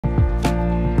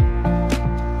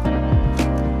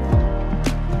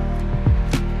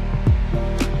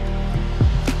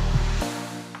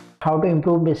how to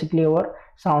improve basically our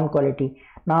sound quality.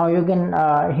 Now you can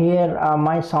hear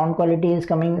my sound quality is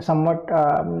coming somewhat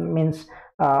means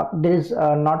there is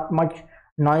not much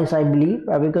noise, I believe,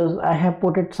 because I have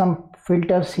put it some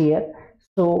filters here.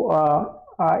 So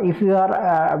if your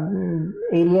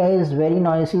area is very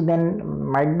noisy, then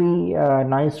might be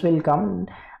noise will come,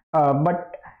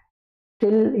 but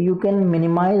still you can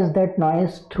minimize that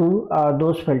noise through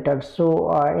those filters.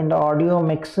 So in the audio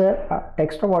mixer,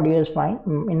 text of audio is fine.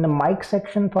 In the mic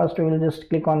section, first we will just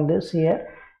click on this here,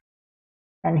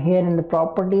 and here in the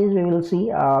properties we will see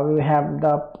we have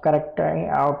the correct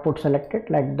output selected,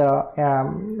 like the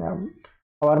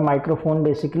our microphone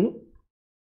basically.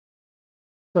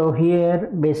 So here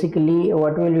basically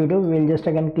what will we do, we will just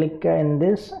again click in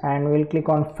this and we'll click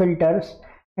on filters,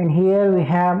 and here we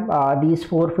have these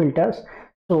 4 filters.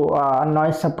 So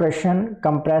noise suppression,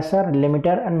 compressor,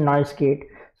 limiter, and noise gate.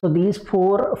 So these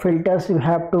 4 filters you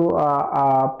have to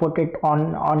put it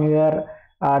on your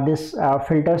this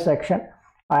filter section.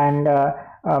 And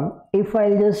if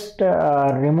I just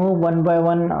remove one by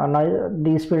one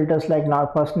these filters, like now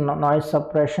first noise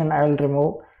suppression I will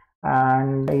remove,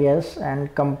 and yes,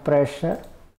 and compressor,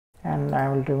 and I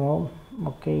will remove,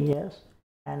 okay, yes,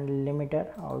 and limiter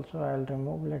also I will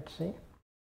remove, let's say,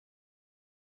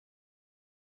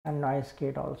 and noise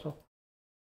gate also.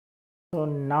 So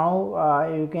now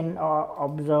you can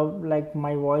observe like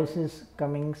my voice is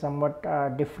coming somewhat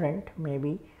different.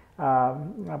 Maybe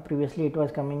previously it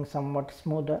was coming somewhat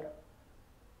smoother.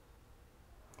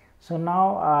 So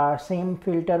now same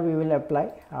filter we will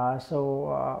apply.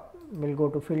 We'll go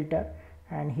to filter,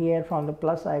 and here from the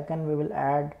plus icon we will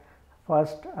add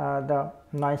first the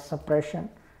noise suppression,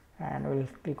 and we'll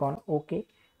click on OK.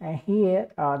 And here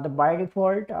the by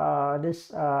default this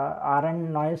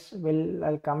RN noise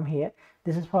will come here.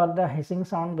 This is for the hissing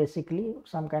sound, basically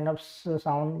some kind of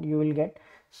sound you will get.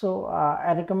 So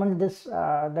I recommend this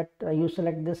that you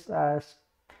select this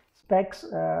specs.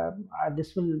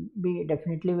 This will be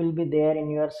definitely will be there in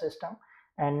your system,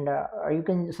 and you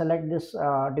can select this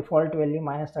default value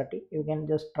 -30. You can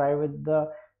just try with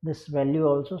this value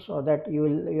also, so that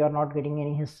you are not getting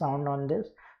any hiss sound on this.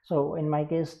 So in my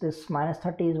case this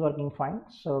 -30 is working fine,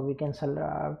 so we can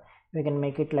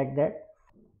make it like that.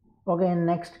 Okay, in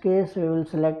next case we will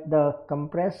select the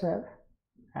compressor,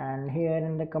 and here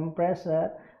in the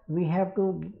compressor we have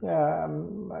to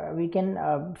we can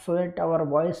so that our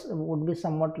voice would be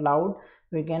somewhat loud,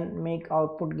 we can make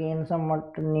output gain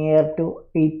somewhat near to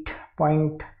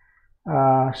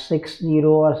 8.60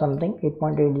 or something,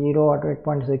 8.80 or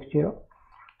 8.60.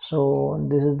 so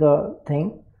this is the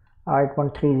thing,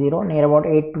 8.30, near about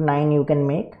 8 to 9 you can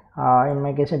make. In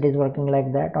my case it is working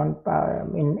like that. On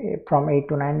from 8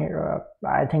 to 9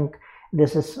 I think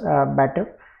this is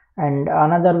better. And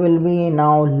another will be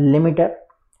now limiter.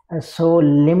 So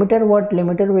limiter, what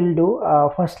limiter will do,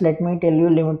 first let me tell you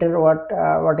limiter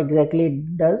what exactly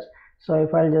it does. So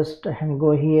if I'll just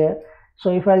go here,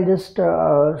 so if I'll just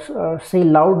say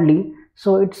loudly,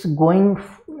 so it's going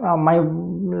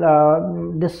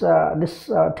this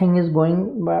thing is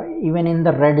going even in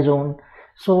the red zone.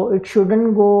 So it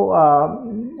shouldn't go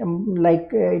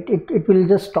like it will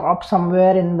just stop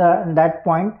somewhere in that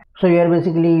point. So here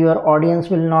basically your audience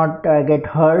will not get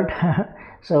hurt.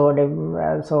 So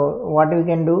what you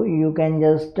can do, you can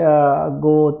just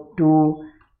go to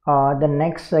the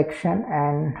next section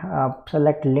and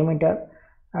select limiter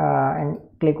and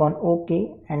click on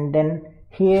OK, and then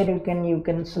here you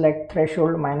can select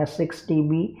threshold -6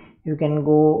 dB. You can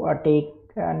go take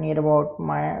near about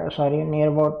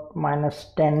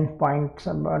 -10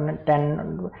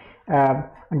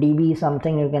 dB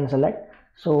something you can select.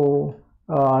 So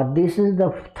this is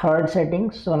the third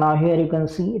setting. So now here you can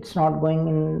see it's not going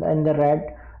in the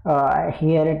red.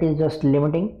 Here it is just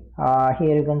limiting.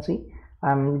 Here you can see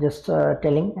I'm just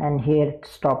telling, and here it's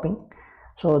stopping.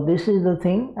 So this is the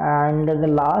thing. And the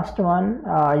last one,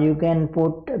 you can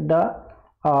put the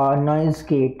noise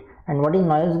gate. And what is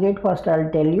noise gate? First I'll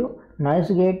tell you.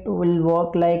 Noise gate will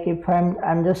work like if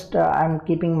I'm just I'm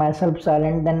keeping myself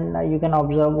silent, then you can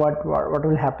observe what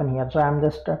will happen here. So I'm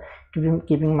just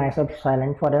keeping myself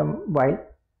silent for a while.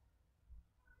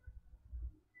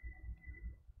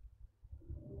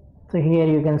 So here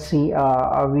you can see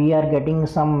we are getting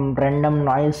some random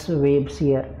noise waves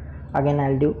here. Again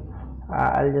I'll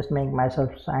just make myself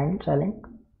silent.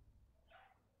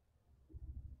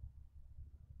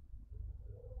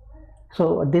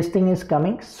 So this thing is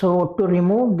coming. So to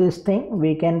remove this thing,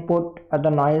 we can put the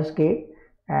noise gate,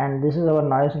 and this is our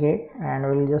noise gate, and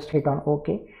we'll just hit on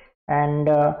OK. And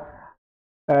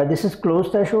this is close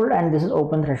threshold and this is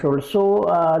open threshold.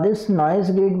 So this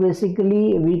noise gate,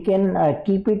 basically we can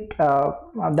keep it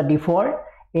the default.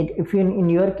 If in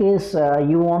your case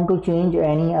you want to change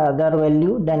any other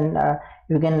value, then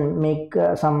you can make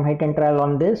some hit and trial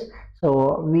on this.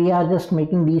 So we are just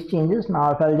making these changes.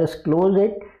 Now if I'll just close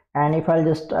it, and if I'll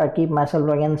just keep myself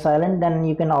again silent, then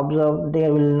you can observe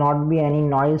there will not be any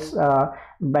noise,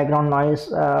 background noise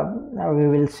we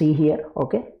will see here.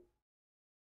 Okay.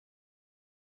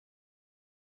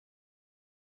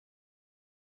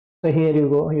 So here you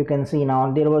go, you can see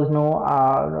now there was no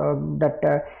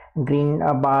that green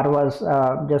bar was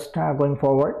just going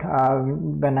forward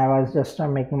when I was just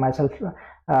making myself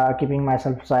keeping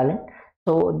myself silent.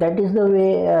 So that is the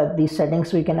way these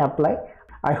settings we can apply.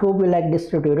 I hope you like this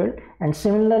tutorial, and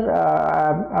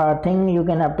similar thing you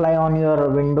can apply on your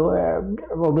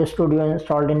OBS Studio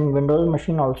installed in Windows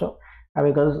machine also,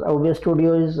 because OBS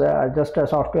Studio is just a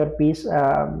software piece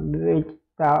which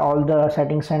all the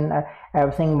settings and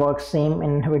everything works same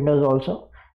in Windows also.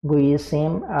 GUI is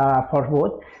same for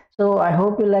both. So I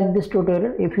hope you like this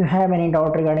tutorial. If you have any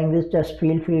doubt regarding this, just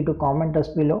feel free to comment us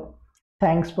below.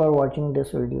 Thanks for watching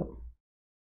this video.